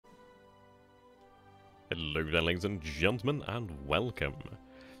Hello there, ladies and gentlemen, and welcome.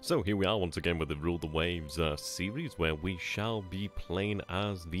 So here we are once again with the Rule the Waves series, where we shall be playing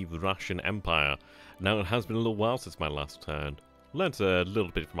as the Russian Empire. Now, it has been a little while since my last turn. Learned a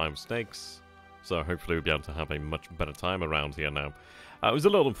little bit from my mistakes, so hopefully we'll be able to have a much better time around here now. It was a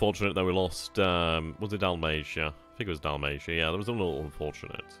little unfortunate that we lost, was it Dalmatia? I think it was Dalmatia, yeah, that was a little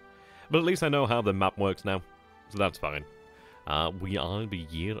unfortunate. But at least I know how the map works now, so that's fine. We are in the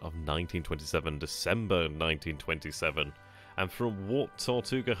year of 1927, December 1927, and from what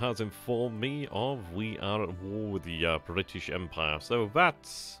Tortuga has informed me of, we are at war with the British Empire, so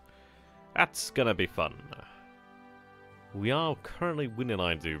that's gonna be fun. We are currently winning,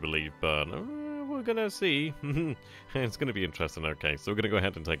 I do believe, but we're gonna see. It's gonna be interesting. Okay, so we're gonna go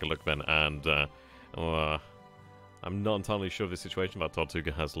ahead and take a look then, and I'm not entirely sure of the situation, but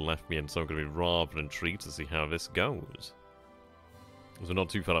Tortuga has left me, and so I'm gonna be rather intrigued to see how this goes. So not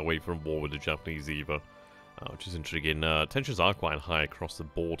too far away from war with the Japanese either, which is intriguing. Tensions are quite high across the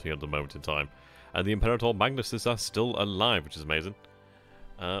board here at the moment in time. And the Imperator Magnuses are still alive, which is amazing.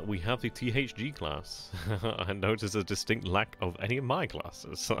 We have the THG class. I notice a distinct lack of any of my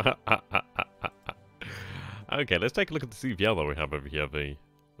classes. Okay, let's take a look at the CVL that we have over here, the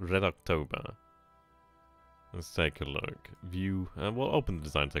Red October. Let's take a look. View, and we'll open the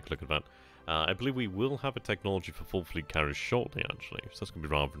design and take a look at that. I believe we will have a technology for full fleet carriers shortly, actually, so that's going to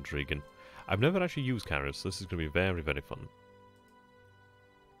be rather intriguing. I've never actually used carriers, so this is going to be very, very fun.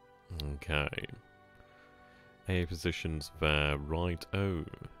 Okay. A positions there, right, oh.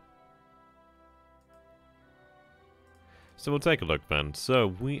 So we'll take a look then. So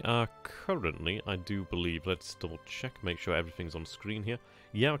we are currently, I do believe, let's double check, make sure everything's on screen here.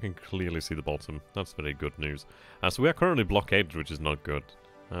 Yeah, I can clearly see the bottom. That's very good news. So we are currently blockaded, which is not good.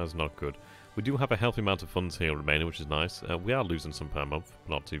 That's not good. We do have a healthy amount of funds here remaining, which is nice. We are losing some per month,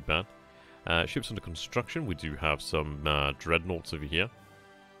 but not too bad. Ships under construction. We do have some dreadnoughts over here.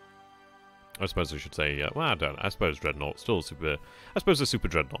 I suppose I should say, well, I don't know. I suppose dreadnoughts, still super. I suppose they're super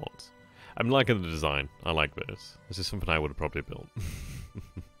dreadnoughts. I'm liking the design. I like this. This is something I would have probably built.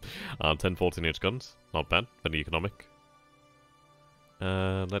 10 14-inch guns. Not bad. Very economic.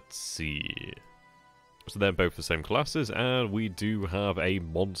 Let's see. So they're both the same classes, and we do have a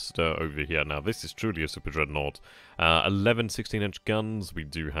monster over here. Now, this is truly a super dreadnought. 11 16-inch guns. We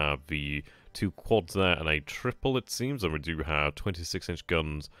do have the 2 quads there and a triple, it seems, and we do have 26-inch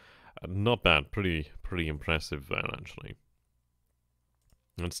guns. Not bad. Pretty impressive there, actually.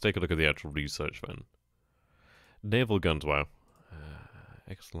 Let's take a look at the actual research then. Naval guns, wow.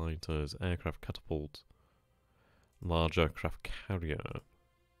 X-lighters, aircraft catapult, large aircraft carrier.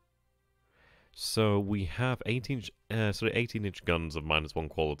 So we have 18-inch guns of -1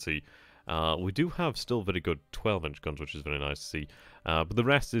 quality. We do have still very good 12-inch guns, which is very nice to see. But the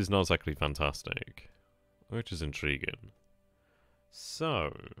rest is not exactly fantastic, which is intriguing.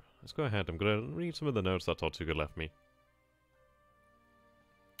 So let's go ahead. I'm going to read some of the notes that Tortuga left me.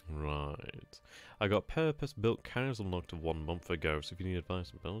 Right. I got purpose-built carriers unlocked 1 month ago, so if you need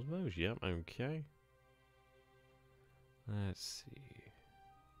advice on building those, yeah, okay. Let's see.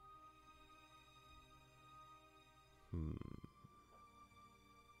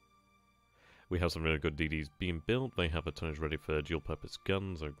 We have some really good DDs being built. They have a tonnage ready for dual-purpose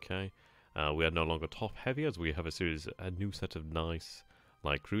guns, okay. We are no longer top-heavy, as we have a new set of nice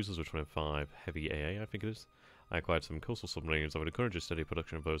light cruisers, which 25 heavy AA, I think it is. I acquired some coastal submarines. I would encourage a steady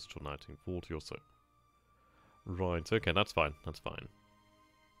production of those until 1940 or so. Right, okay, that's fine, that's fine.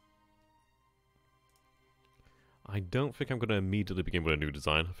 I don't think I'm going to immediately begin with a new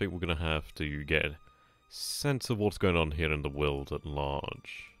design. I think we're going to have to get a sense of what's going on here in the world at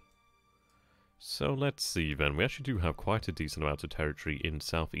large. So let's see then. We actually do have quite a decent amount of territory in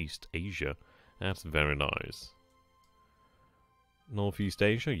Southeast Asia. That's very nice. Northeast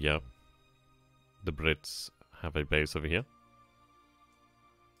Asia, yeah. The Brits have a base over here.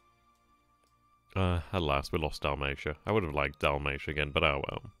 Alas, we lost Dalmatia. I would have liked Dalmatia again, but oh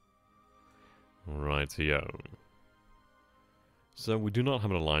well. Rightio. So we do not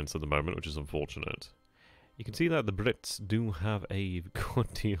have an alliance at the moment, which is unfortunate. You can see that the Brits do have a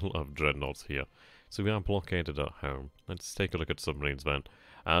good deal of dreadnoughts here. So we are blockaded at home. Let's take a look at submarines then.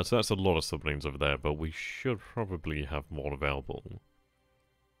 So that's a lot of submarines over there, but we should probably have more available.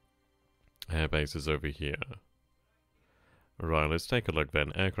 Air bases over here. Right, let's take a look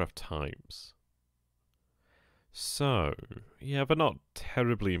then. Aircraft types. So, yeah, they're not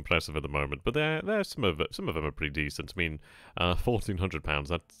terribly impressive at the moment, but they're some of them are pretty decent. I mean,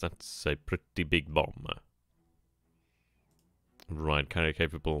 £1,400, that's a pretty big bomb. Right, carrier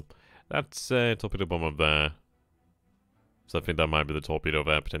capable. That's a torpedo bomber there. So I think that might be the torpedo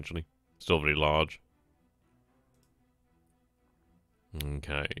there, potentially. Still very large.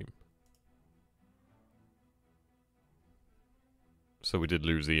 Okay. So we did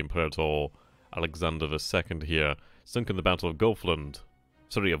lose the Imperator Alexander II here. Sunk in the Battle of Gulfland.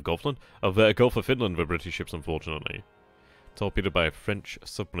 Sorry, of Gulfland? Of Gulf of Finland with British ships, unfortunately. Torpedoed by a French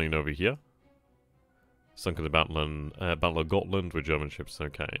submarine over here. Sunk in the Battle of Gotland with German ships.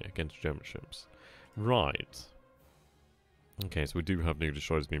 Okay, against German ships. Right. Okay, so we do have new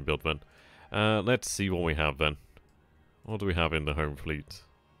destroyers being built then. Let's see what we have then. What do we have in the home fleet?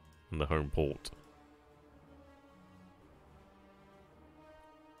 In the home port?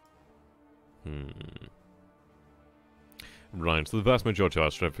 Right, so the vast majority of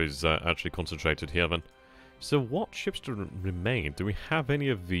our strength is actually concentrated here then. So what ships do remain? Do we have any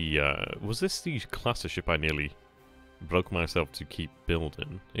of the... was this the cluster ship I nearly broke myself to keep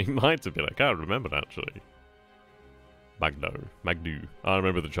building? It might have been, I can't remember actually. Magdu. I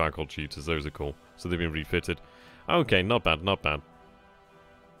remember the charcoal cheaters, those are cool. So they've been refitted. Okay, not bad, not bad.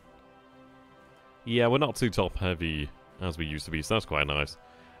 Yeah, we're not too top heavy as we used to be, so that's quite nice.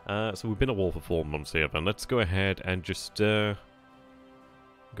 So we've been at war for 4 months here then. Let's go ahead and just go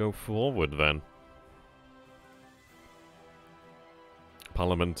forward then.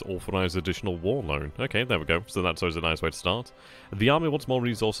 Parliament authorised additional war loan. Okay, there we go. So that's always a nice way to start. The army wants more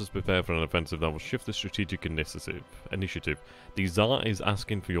resources to prepare for an offensive that will shift the strategic initiative. The Tsar is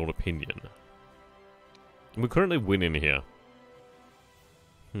asking for your opinion. We're currently winning here.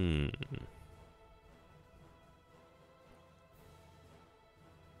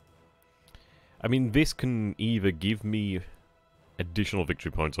 I mean, this can either give me additional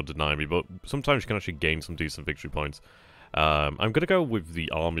victory points or deny me, but sometimes you can actually gain some decent victory points. I'm going to go with the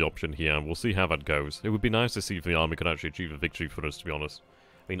army option here, and we'll see how that goes. It would be nice to see if the army could actually achieve a victory for us, to be honest.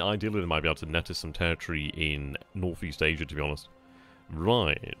 I mean, ideally they might be able to net us some territory in Northeast Asia, to be honest.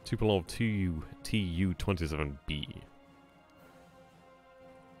 Right, Tupolev Tu-27B.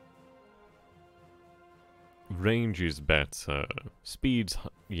 Range is better. Speed's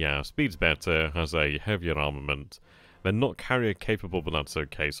better, has a heavier armament. They're not carrier capable, but that's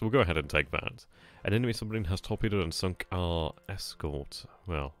okay, so we'll go ahead and take that. An enemy submarine has torpedoed and sunk our escort.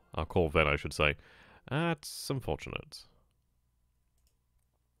 Well, our corvette, I should say. That's unfortunate.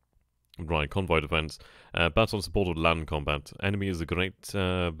 Right, convoy defense. Battle in support of land combat. Enemy is the Great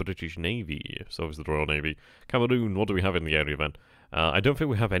British Navy, so is the Royal Navy. Cameroon, what do we have in the area then? I don't think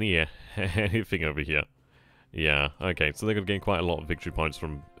we have any anything over here. Yeah, okay, so they're going to gain quite a lot of victory points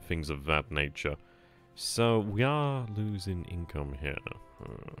from things of that nature. So, we are losing income here.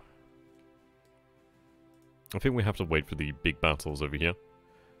 I think we have to wait for the big battles over here.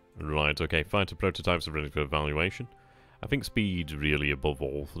 Right, okay, fighter prototypes are ready for evaluation. I think speed really above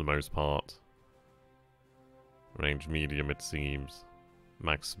all for the most part. Range medium, it seems.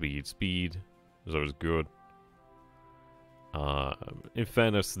 Max speed. Speed is always good. In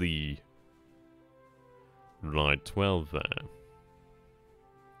fairness, the... Right, 12 there.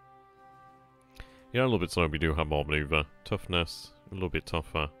 Yeah, a little bit slow, we do have more maneuver. Toughness, a little bit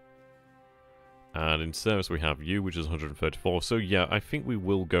tougher. And in service we have you, which is 134. So yeah, I think we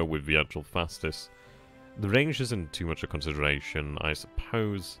will go with the actual fastest. The range isn't too much a consideration, I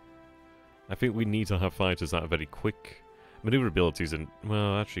suppose. I think we need to have fighters that are very quick. Maneuverability isn't...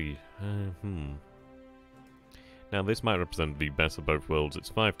 Well, actually... Now, this might represent the best of both worlds. It's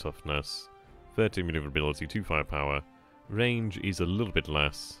 5 toughness, 13 maneuverability, 2 firepower. Range is a little bit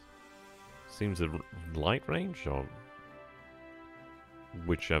less. Seems a light range, or...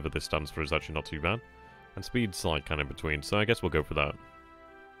 Whichever this stands for is actually not too bad. And speed's like kind of between, so I guess we'll go for that.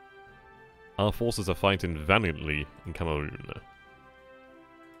 Our forces are fighting valiantly in Cameroon.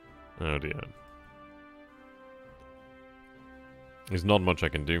 Oh dear. There's not much I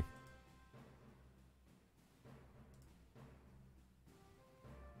can do.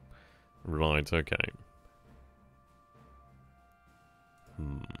 Right, okay.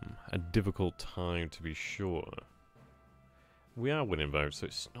 A difficult time to be sure. We are winning though, so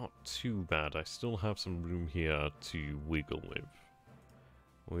it's not too bad. I still have some room here to wiggle with.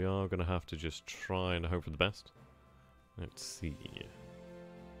 We are going to have to just try and hope for the best. Let's see.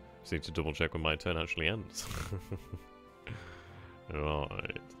 Just need to double check when my turn actually ends.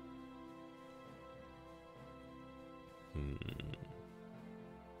 Right.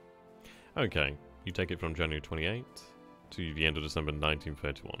 Okay, you take it from January 28th to the end of December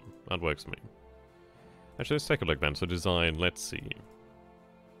 1931. That works for me. Actually, let's take a look then. So design, let's see.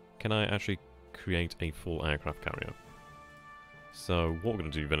 Can I actually create a full aircraft carrier? So what we're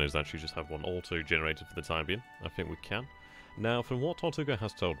going to do then is actually just have one auto-generated for the time being. I think we can. Now, from what Tortuga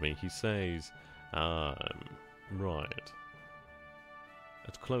has told me, he says... right.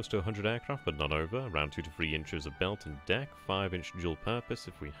 It's close to 100 aircraft, but not over. Around 2 to 3 inches of belt and deck. 5-inch dual purpose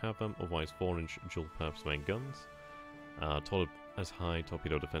if we have them. Otherwise 4-inch dual purpose main guns. Total as high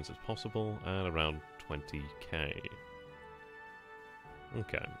torpedo defense as possible. And around 20k.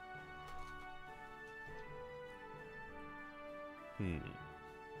 Okay.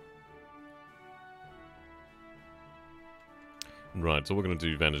 Right, so what we're going to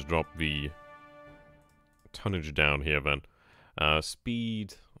do then is drop the tonnage down here then.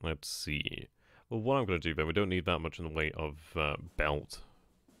 Speed, let's see. Well, what I'm going to do then, we don't need that much in the way of belt.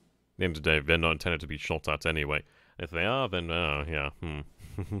 At the end of the day, they're not intended to be shot at anyway. If they are, then, yeah,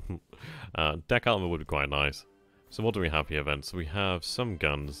 deck armor would be quite nice. So what do we have here then? So we have some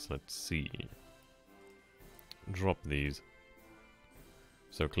guns, let's see. Drop these.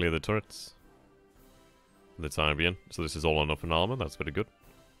 So clear the turrets. For the time being. So this is all enough in armor, that's very good.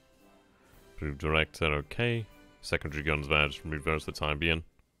 Remove director, okay. Secondary guns there, just remove those for the time being.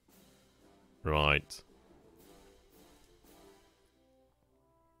 Right.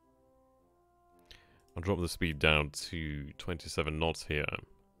 I'll drop the speed down to 27 knots here.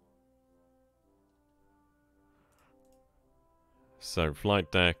 So,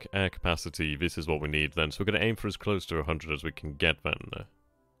 flight deck, air capacity, this is what we need then. So we're going to aim for as close to 100 as we can get then.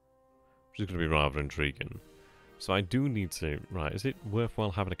 Which is going to be rather intriguing. So I do need to... Right, is it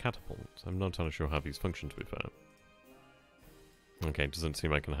worthwhile having a catapult? I'm not entirely sure how these function, to be fair. Okay, doesn't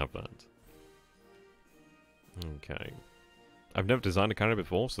seem I can have that. Okay. I've never designed a carrier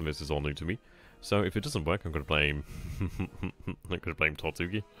before, so this is all new to me. So if it doesn't work, I'm going to blame... I'm going to blame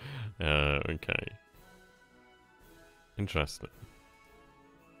Tortugi. Okay. Interesting.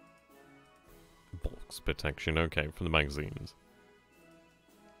 Box protection, okay, from the magazines.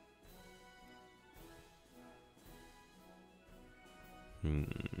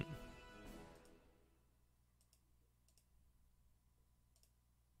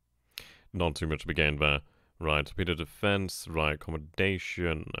 Not too much to be gained there. Right, torpedo defense, right,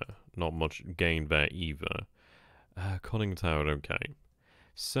 accommodation, not much gained there either. Conning tower, okay.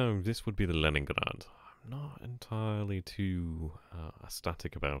 So, this would be the Leningrad. I'm not entirely too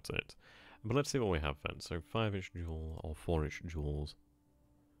ecstatic about it. But let's see what we have then. So 5-inch dual or 4-inch duals.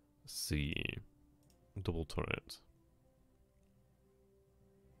 C. Double turret.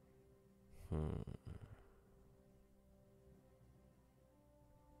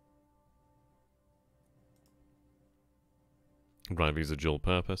 Right, these are dual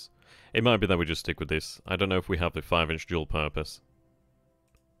purpose. It might be that we just stick with this. I don't know if we have the 5-inch dual purpose.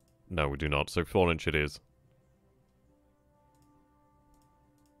 No, we do not. So 4-inch it is.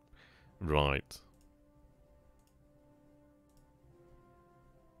 Right.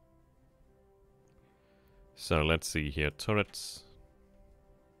 So let's see here. Turrets.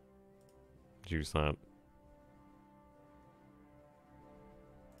 Use that.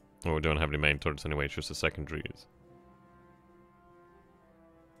 Oh, we don't have any main turrets anyway, it's just the secondaries.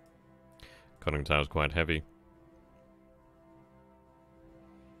 Conning tower's quite heavy.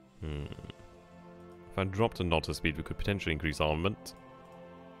 If I dropped a knot of speed, we could potentially increase armament.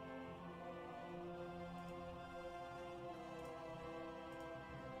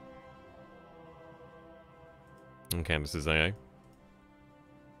 Okay, this is AA.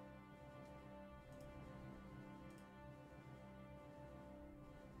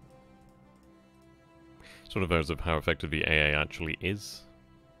 Sort of those of how effective the AA actually is.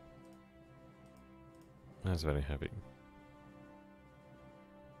 That's very heavy.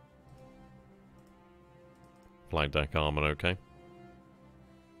 Flight deck armor, okay.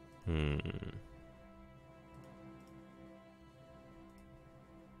 If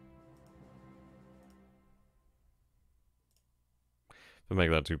I make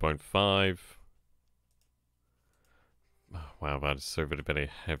that 2.5. Oh, wow, that is so very, very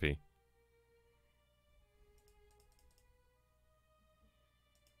heavy.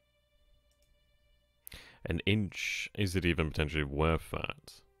 An inch, is it even potentially worth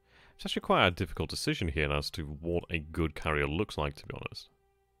that? It's actually quite a difficult decision here as to what a good carrier looks like, to be honest.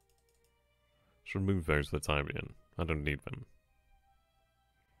 Just remove those for the time being. I don't need them.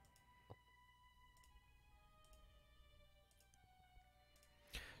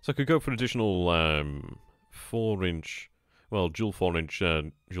 So I could go for additional 4-inch, well, dual 4-inch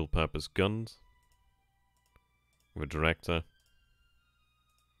dual-purpose guns. With a director.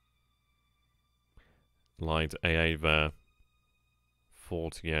 Light AA there.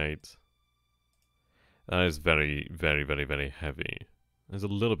 48. That is very, very, very, very heavy. There's a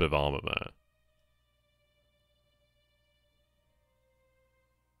little bit of armor there.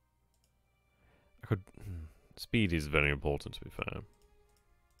 I could... Speed is very important, to be fair.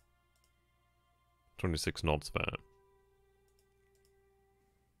 26 knots there.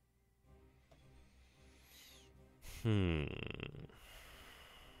 Hmm.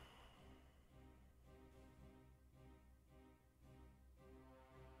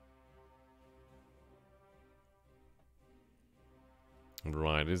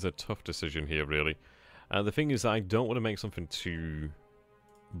 Right, it is a tough decision here, really. The thing is, I don't want to make something too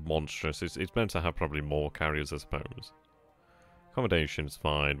monstrous. It's meant to have probably more carriers, I suppose. Accommodation's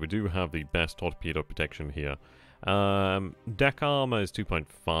fine. We do have the best torpedo protection here. Deck armor is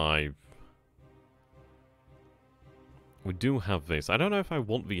 2.5. We do have this. I don't know if I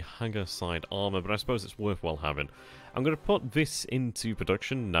want the hangar side armor, but I suppose it's worthwhile having. I'm going to put this into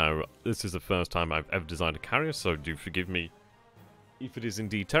production. Now, this is the first time I've ever designed a carrier, so do forgive me if it is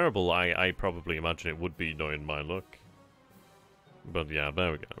indeed terrible. I probably imagine it would be knowing my luck. But yeah,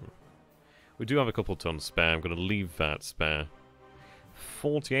 there we go. We do have a couple tons spare. I'm going to leave that spare.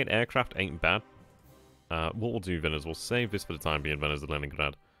 48 aircraft ain't bad. What we'll do then is we'll save this for the time being then as the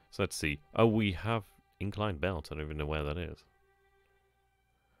Leningrad. So let's see. Oh, we have inclined belt. I don't even know where that is.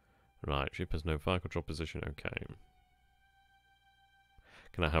 Right, ship has no fire control position. Okay.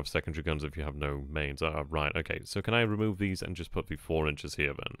 Can I have secondary guns if you have no mains? Right, okay. So can I remove these and just put the 4 inches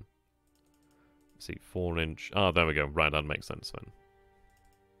here then? Let's see, 4 inch. Ah, there we go. Right, that makes sense then.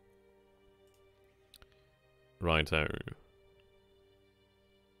 Righto.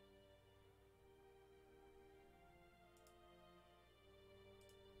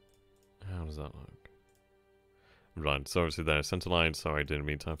 How does that look? Right, so obviously there. Centerline. Sorry, I didn't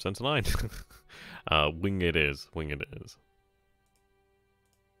mean to have centerline. Wing it is. Wing it is.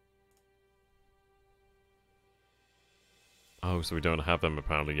 Oh, so we don't have them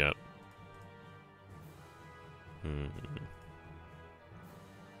apparently yet.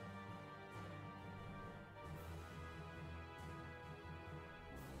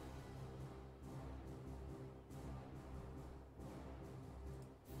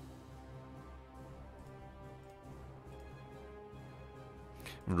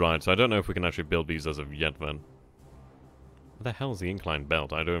 Right, so I don't know if we can actually build these as of yet then. What the hell is the inclined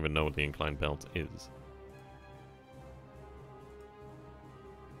belt? I don't even know what the inclined belt is.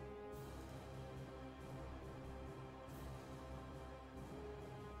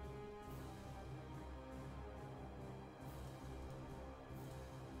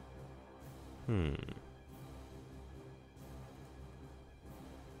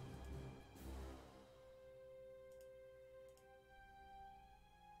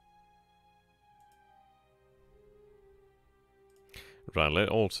 Right,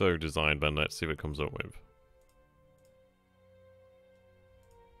 let's also design then, let's see what it comes up with.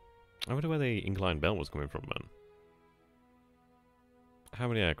 I wonder where the inclined belt was coming from then. How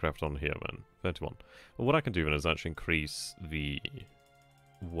many aircraft on here then? 31. Well, what I can do then is actually increase the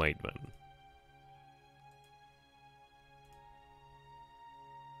weight then.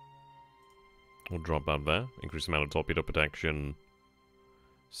 We'll drop that there. Increase the amount of torpedo protection.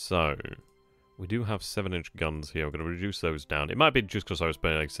 So, we do have 7-inch guns here. We're going to reduce those down. It might be just because I was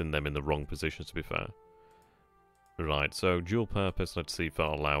placing them in the wrong positions, to be fair. Right, so dual purpose. Let's see if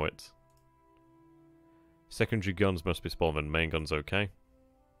I'll allow it. Secondary guns must be smaller than main guns, okay.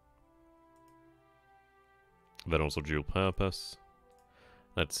 Then also dual purpose.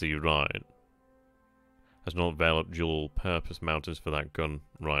 Let's see, right. Has not developed dual purpose mounters for that gun.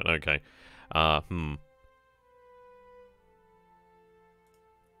 Right, okay.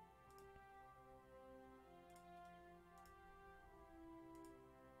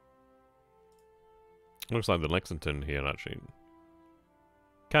 Looks like the Lexington here, actually.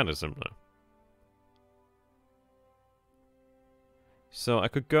 Kind of similar. So I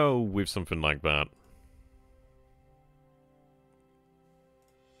could go with something like that.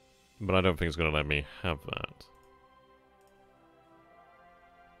 But I don't think it's going to let me have that.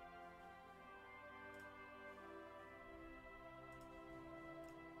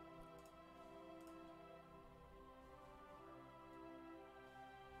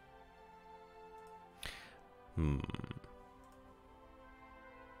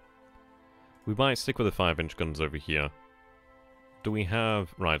 We might stick with the 5-inch guns over here. Do we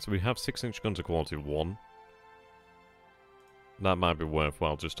have... Right, so we have 6-inch guns of quality 1. That might be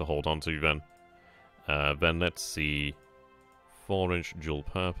worthwhile just to hold on to then. Then let's see... 4-inch dual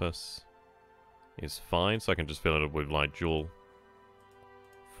purpose is fine, so I can just fill it up with like dual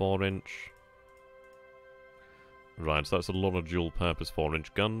 4-inch. Right, so that's a lot of dual purpose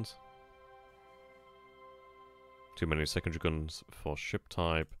 4-inch guns. Too many secondary guns for ship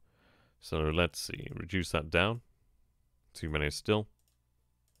type. So let's see, reduce that down. Too many still.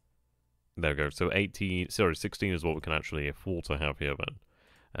 There we go. So 16 is what we can actually afford to have here then.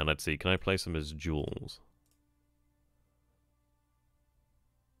 And let's see, can I place them as duals?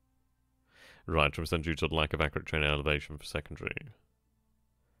 Right, 20% due to the lack of accurate training elevation for secondary.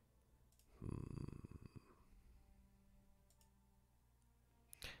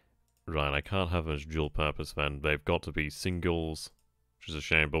 Right, I can't have as dual purpose then. They've got to be singles, which is a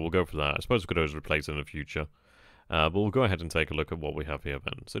shame, but we'll go for that. I suppose we could always replace it in the future. But we'll go ahead and take a look at what we have here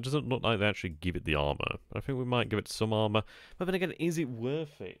then. So it doesn't look like they actually give it the armor. I think we might give it some armor. But then again, is it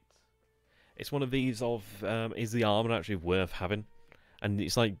worth it? It's one of these of, is the armor actually worth having? And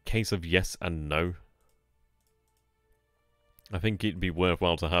it's like a case of yes and no. I think it'd be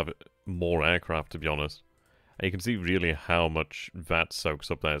worthwhile to have more aircraft, to be honest. And you can see really how much that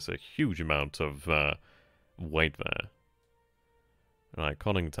soaks up there. It's a huge amount of weight there. Right,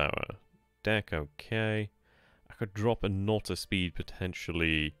 conning tower. Deck, okay. I could drop a knot of speed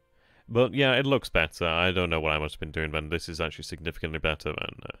potentially. But yeah, it looks better. I don't know what I must have been doing then. This is actually significantly better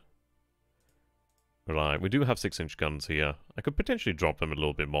than... Right, we do have 6-inch guns here. I could potentially drop them a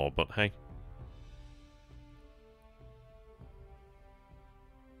little bit more, but hey.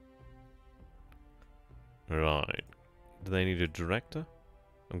 Right. Do they need a director?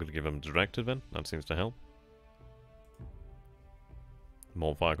 I'm going to give them a director then. That seems to help.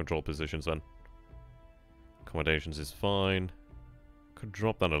 More fire control positions then. Accommodations is fine. Could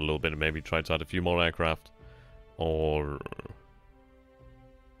drop that a little bit and maybe try to add a few more aircraft. Or...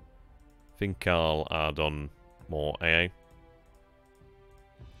 I think I'll add on more AA.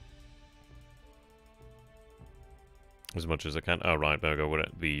 As much as I can. Oh, right, there we go. We're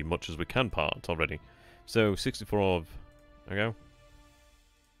at the much as we can part already. So, 64 of... There we go.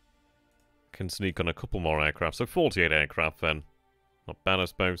 Can sneak on a couple more aircraft. So, 48 aircraft then. Not bad, I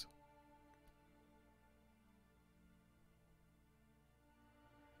suppose.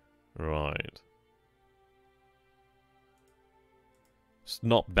 Right. It's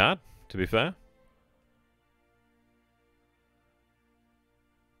not bad, to be fair.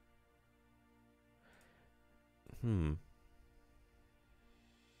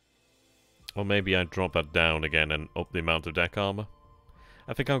 Or maybe I drop that down again and up the amount of deck armor.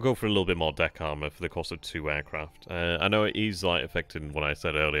 I think I'll go for a little bit more deck armor for the cost of 2 aircraft. I know it is light affecting what I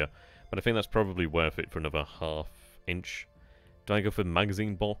said earlier, but I think that's probably worth it for another ½ inch. Do I go for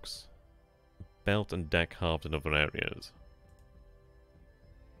magazine box? Belt and deck halved in other areas.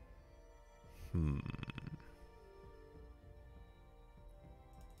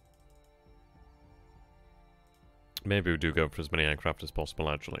 Maybe we do go for as many aircraft as possible,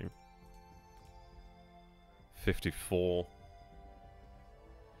 actually. 54.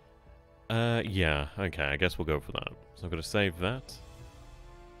 Yeah, okay, I guess we'll go for that. So I'm going to save that.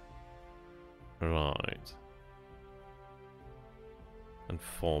 Right. And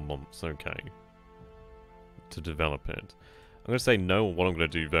 4 months, okay. To develop it. I'm going to say no. What I'm going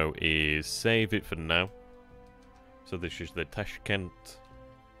to do, though, is save it for now. So this is the Tashkent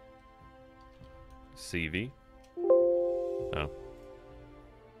CV. Oh.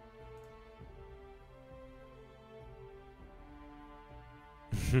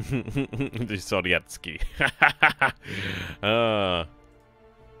 The Sovietsky.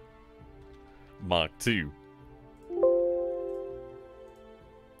 Mark II.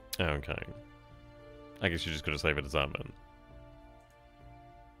 Okay. I guess you're just going to save it as that, then.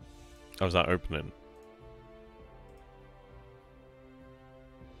 Oh, is that opening?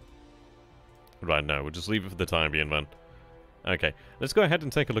 Right, no, we'll just leave it for the time being, then. Okay, let's go ahead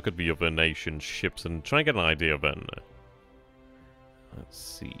and take a look at the other nation's ships and try and get an idea, then. Let's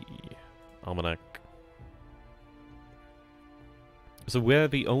see. Almanac. So we're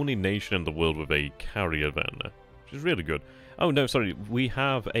the only nation in the world with a carrier, then. Which is really good. Oh, no, sorry. We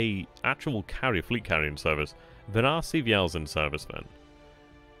have a actual carrier, fleet carrier in service. There are CVLs in service, then.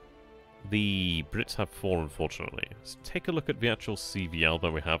 The Brits have 4, unfortunately. Let's take a look at the actual CVL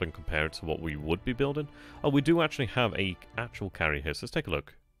that we have and compare it to what we would be building. Oh, we do actually have a actual carrier here, so let's take a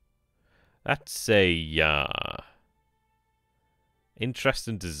look. That's a,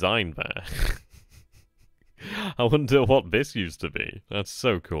 interesting design there. I wonder what this used to be. That's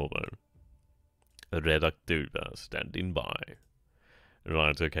so cool, though. A Redactuda standing by.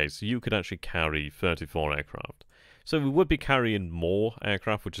 Right, okay, so you could actually carry 34 aircraft. So we would be carrying more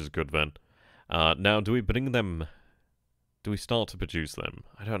aircraft, which is good then. Now, do we bring them... Do we start to produce them?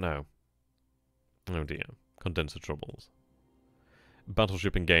 I don't know. Oh dear. Condenser troubles.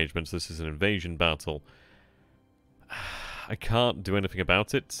 Battleship engagements. This is an invasion battle. I can't do anything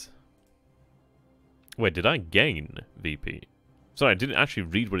about it. Wait, did I gain VP? Sorry, I didn't actually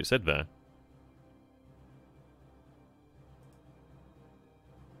read what it said there.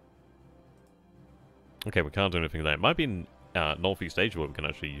 Okay, we can't do anything there. It might be in Northeast Asia where we can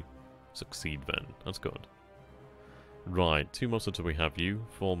actually succeed then. That's good. Right, 2 months until we have you,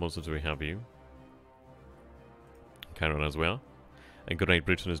 4 months until we have you. Carry on as we are. And Great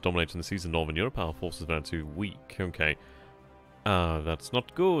Britain is dominating the seas in Northern Europe. Our forces are too weak. Okay. That's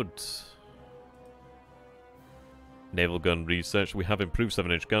not good. Naval gun research. We have improved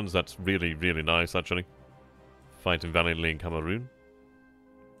 7-inch guns. That's really, really nice, actually. Fighting valiantly in Cameroon.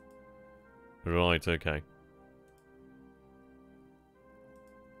 Right, okay.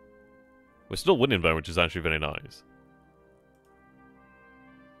 We're still winning, though, which is actually very nice.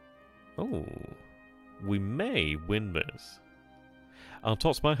 Oh. We may win this. Our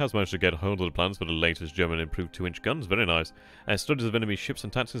top spy has managed to get hold of the plans for the latest German improved 2-inch guns. Very nice. Studies of enemy ships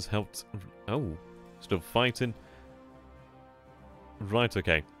and tactics helped... Oh. Still fighting. Right,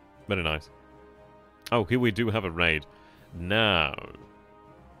 okay. Very nice. Oh, here we do have a raid. Now...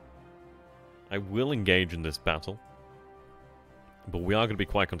 I will engage in this battle. But we are going to be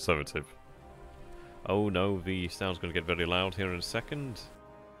quite conservative. Oh no, the sound's going to get very loud here in a second.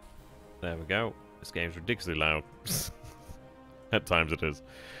 There we go. This game's ridiculously loud. At times it is.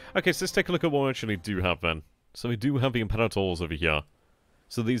 Okay, so let's take a look at what we actually do have then. So we do have the Imperators over here.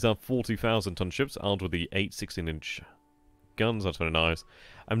 So these are 40,000 ton ships armed with the 8 16-inch guns. That's very nice.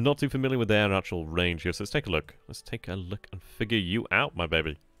 I'm not too familiar with their actual range here, so let's take a look. Let's take a look and figure you out, my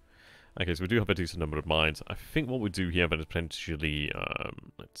baby. Okay, so we do have a decent number of mines. I think what we do here then is potentially...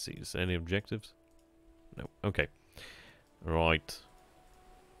 let's see, is there any objectives? No. Okay. Right.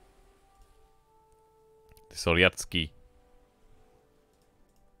 The Sovietsky.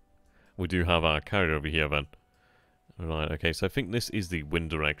 We do have our carrier over here then. Right, okay, so I think this is the wind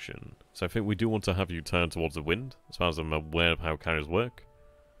direction. So I think we do want to have you turn towards the wind, as far as I'm aware of how carriers work.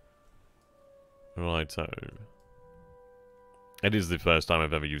 Right, so... It is the first time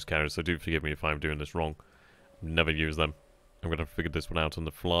I've ever used carriers, so do forgive me if I'm doing this wrong. Never use them. I'm going to figure this one out on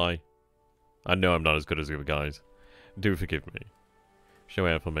the fly. I know I'm not as good as the other guys. Do forgive me. Show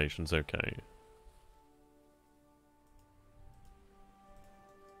air formations, okay.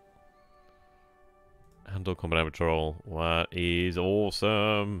 Handle combat patrol. That is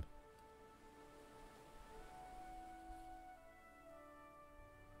awesome.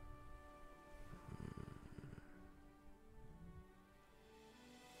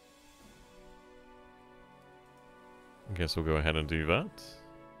 I guess we'll go ahead and do that.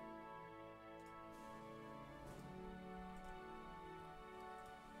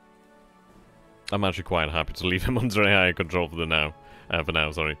 I'm actually quite happy to leave him under AI control for now.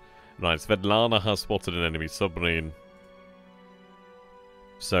 Sorry. Right, Svetlana has spotted an enemy submarine.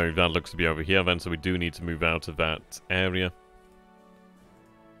 So that looks to be over here then, so we do need to move out of that area.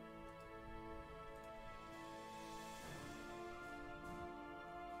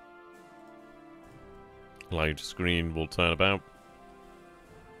 Large screen will turn about.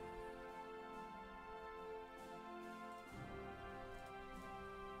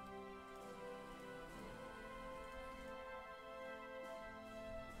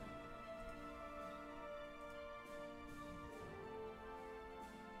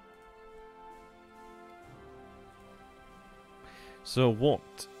 So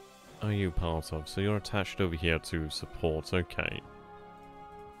what are you part of? So you're attached over here to support, okay.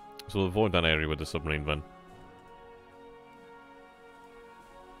 So we'll avoid that area with the submarine then.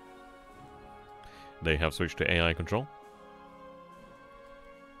 They have switched to AI control.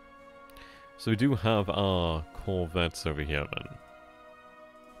 So we do have our corvettes over here then.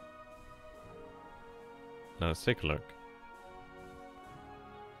 Now let's take a look.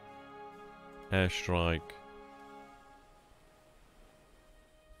 Airstrike.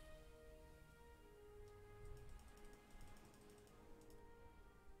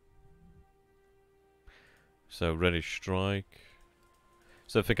 So ready strike.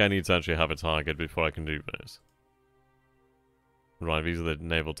 So I think I need to actually have a target before I can do this. Right, these are the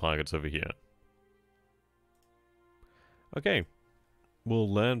naval targets over here. Okay.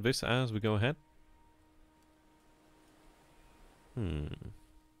 We'll learn this as we go ahead.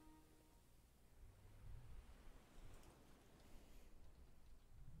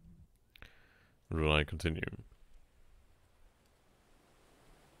 Right, continue.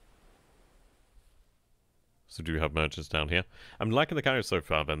 So do you have merchants down here? I'm liking the carriers so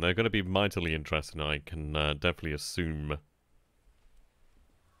far then. They're going to be mightily interesting, I can definitely assume.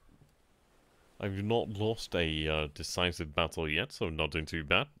 I've not lost a decisive battle yet, so I'm not doing too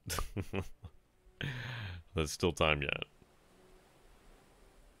bad. There's still time yet.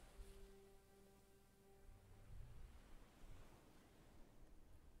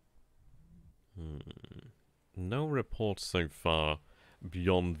 No reports so far.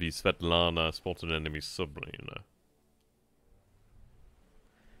 Beyond the Svetlana spotted an enemy submarine.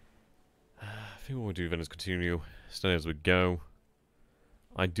 I think what we'll do then is continue steady as we go.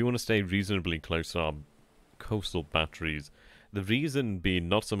 I do want to stay reasonably close to our coastal batteries. The reason being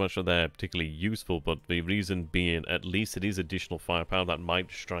not so much that they're particularly useful, but the reason being at least it is additional firepower that might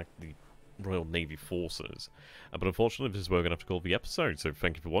distract the Royal Navy forces. But unfortunately, this is where we're going to have to call the episode, so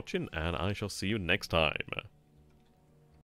thank you for watching, and I shall see you next time.